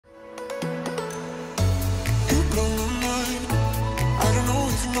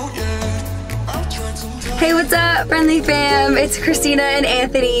Hey, what's up, friendly fam? It's Christina and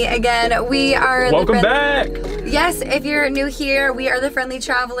Anthony again. We are welcome back. Yes, if you're new here, we are the Friendly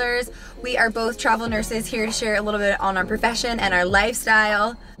Travelers. We are both travel nurses here to share a little bit on our profession and our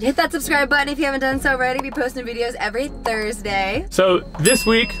lifestyle. Hit that subscribe button if you haven't done so already. We posting videos every Thursday. So this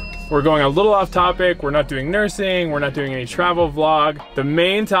week, we're going a little off topic. We're not doing nursing. We're not doing any travel vlog. The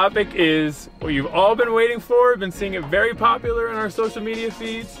main topic is what you've all been waiting for. Been seeing it very popular in our social media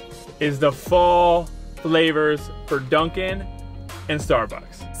feeds. Is the fall flavors for Dunkin and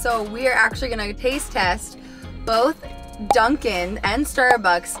Starbucks. So we are actually gonna taste test both Dunkin and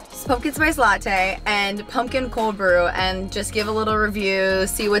Starbucks pumpkin spice latte and pumpkin cold brew and just give a little review,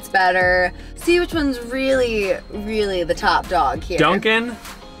 see what's better, see which one's really the top dog here. Dunkin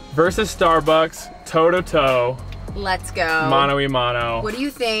versus Starbucks, toe to toe. Let's go. Mano y mano. What do you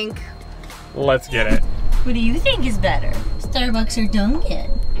think? Let's get it. What do you think is better? Starbucks or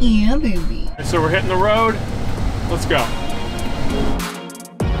Dunkin? Yeah, baby. So we're hitting the road. Let's go.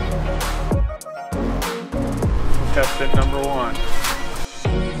 Test it number one.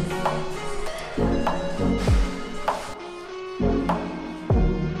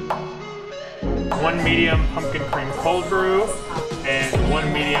 One medium pumpkin cream cold brew and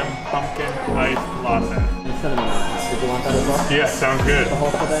one medium pumpkin iced latte. Did you want that as well? Yeah, sounds good. The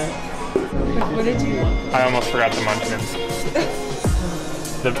whole shebang? What did you want? I almost forgot the munchkins.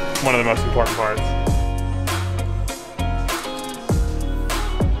 One of the most important parts.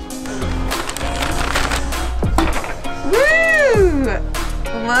 Woo!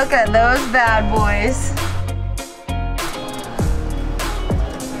 Look at those bad boys.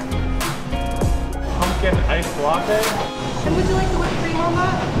 Pumpkin iced latte? And would you like the whipped cream on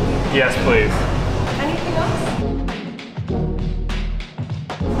that? Yes, please. Anything else?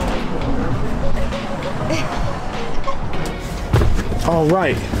 All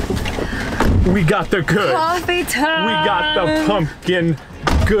right. We got the goods. Coffee time. We got the pumpkin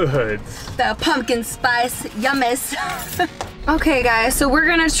goods. The pumpkin spice yummies. Okay guys, so we're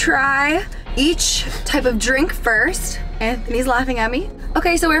gonna try each type of drink first. Anthony's laughing at me.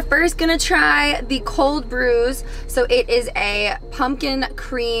 Okay, so we're first gonna try the cold brews. So it is a pumpkin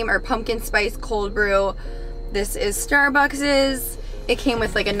cream or pumpkin spice cold brew. This is Starbucks's. It came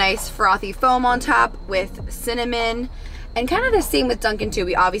with like a nice frothy foam on top with cinnamon. And kind of the same with Dunkin too.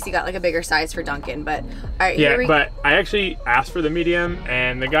 We obviously got like a bigger size for Dunkin, but all right. Yeah, but I actually asked for the medium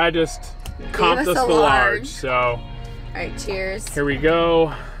and the guy just comped us the large. So, all right, cheers. Here we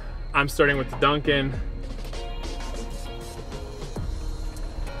go. I'm starting with the Dunkin.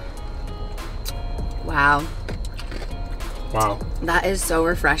 Wow. Wow. That is so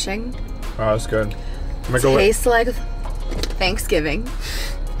refreshing. Wow, that's good. Tastes like Thanksgiving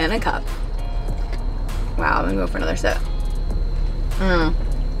in a cup. Wow, I'm gonna go for another sip.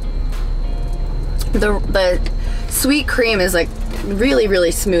 The sweet cream is like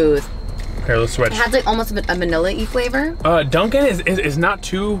really smooth. Here, let's switch. It has like almost a vanilla-y flavor. Dunkin is not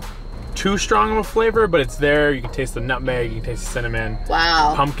too strong of a flavor, but it's there. You can taste the nutmeg, you can taste the cinnamon.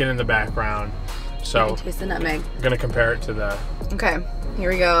 Wow. Pumpkin in the background. So you can taste the nutmeg. I'm gonna compare it to the. Okay, here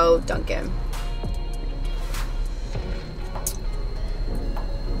we go, Dunkin.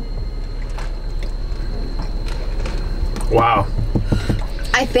 Wow.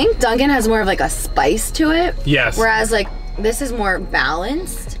 I think Dunkin has more of like a spice to it. Yes. Whereas like this is more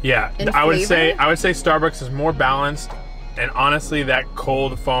balanced. Yeah, I would say Starbucks is more balanced, and honestly, that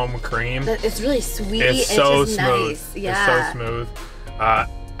cold foam cream. It's really sweet. It's so just smooth. Nice. Yeah. It's so smooth.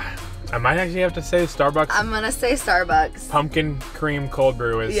 I might actually have to say Starbucks. I'm gonna say Starbucks. Pumpkin cream cold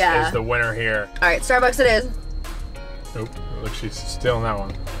brew is the winner here. All right, Starbucks it is. Oop, look, she's stealing that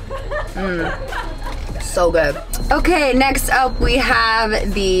one. So good. Okay, next up we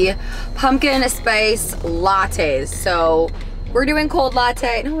have the pumpkin spice lattes. So we're doing cold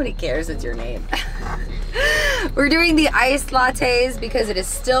latte. Nobody cares, it's your name. We're doing the iced lattes because it is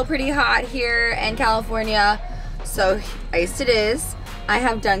still pretty hot here in California. So iced it is. I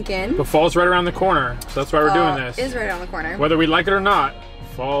have Dunkin. But fall's right around the corner, so that's why we're doing this. It is right around the corner. Whether we like it or not,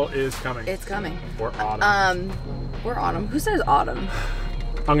 fall is coming. It's coming. Or autumn. Or autumn. Who says autumn?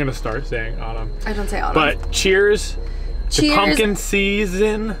 I'm gonna start saying autumn. I don't say autumn. But cheers to pumpkin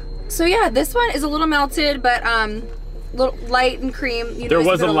season. So yeah, this one is a little melted, but little light and cream. You there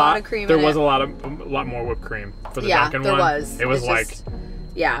was a lot of cream. There was a lot more whipped cream for the Dunkin' one. It was like just,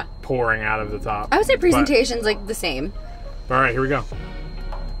 pouring out of the top. I would say presentation's like the same. All right, here we go.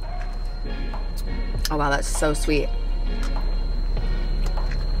 Oh wow, that's so sweet.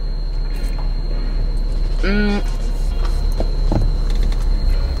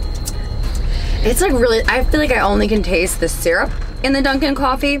 It's like really, I feel like I only can taste the syrup in the Dunkin'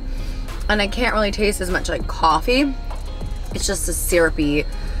 coffee. and I can't really taste as much like coffee. It's just a syrupy,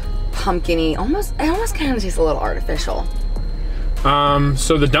 pumpkin-y, it almost kind of tastes a little artificial.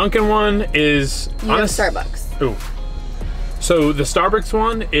 So the Dunkin' one is Starbucks. Ooh. So the Starbucks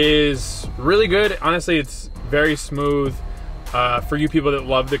one is really good. Honestly, it's very smooth. For you people that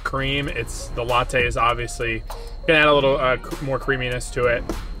love the cream, the latte is obviously gonna add a little more creaminess to it.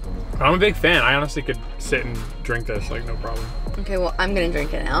 But I'm a big fan. I honestly could sit and drink this like no problem. Okay, well, I'm gonna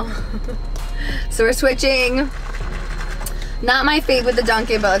drink it now. So we're switching. Not my fave with the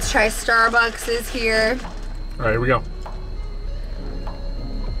Dunkin', but let's try Starbucks's here. All right, here we go.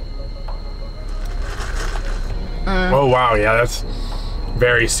 Oh wow, yeah, that's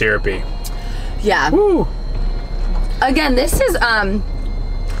very syrupy. Yeah. Woo. Again, this is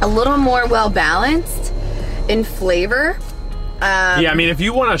a little more well balanced in flavor. Yeah, I mean, if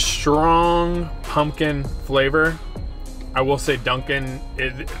you want a strong pumpkin flavor, I will say Dunkin',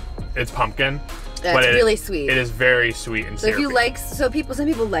 it's pumpkin. Yeah, it's really sweet. It is very sweet and syrupy. If you like, some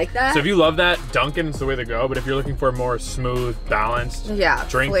people like that. So if you love that, Dunkin's the way to go. But if you're looking for a more smooth, balanced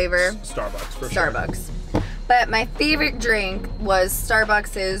drink, flavor, Starbucks for Starbucks. Sure. But my favorite drink was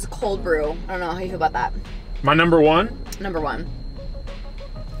Starbucks's cold brew. I don't know how you feel about that. My number one? Number one.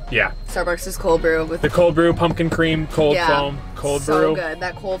 Yeah. Starbucks's cold brew with the cold brew, pumpkin cream, cold foam, cold brew. So good.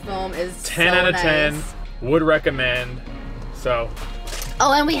 That cold foam is 10 out of 10. Would recommend. So.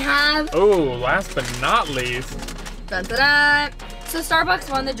 Oh, and we have. Oh, last but not least. Dun, dun, dun. So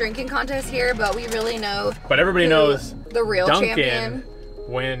Starbucks won the drinking contest here, but we really know. But everybody knows the real Dunkin' champion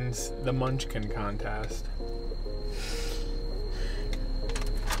wins the Munchkin contest.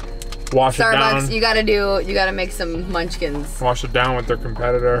 Wash it down. Starbucks, you gotta make some munchkins. Wash it down with their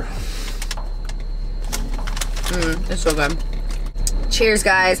competitor. It's so good. Cheers,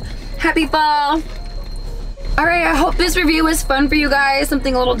 guys. Happy fall. All right, I hope this review was fun for you guys,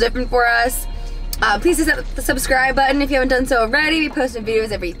 something a little different for us. Please hit the subscribe button if you haven't done so already. We post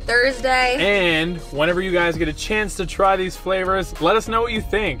videos every Thursday. And whenever you guys get a chance to try these flavors, let us know what you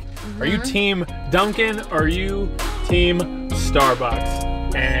think. Are you team Dunkin' or are you team Starbucks?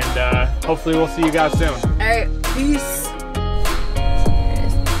 And hopefully we'll see you guys soon. All right, peace.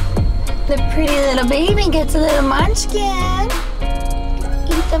 The pretty little baby gets a little munchkin.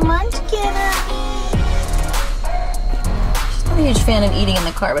 Eat the munchkin, honey. She's not a huge fan of eating in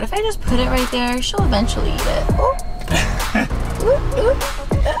the car, but if I just put it right there, she'll eventually eat it.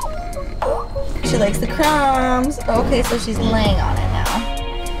 She likes the crumbs. Okay, so she's laying on it now.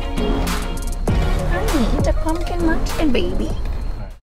 Honey, eat a pumpkin munchkin, baby.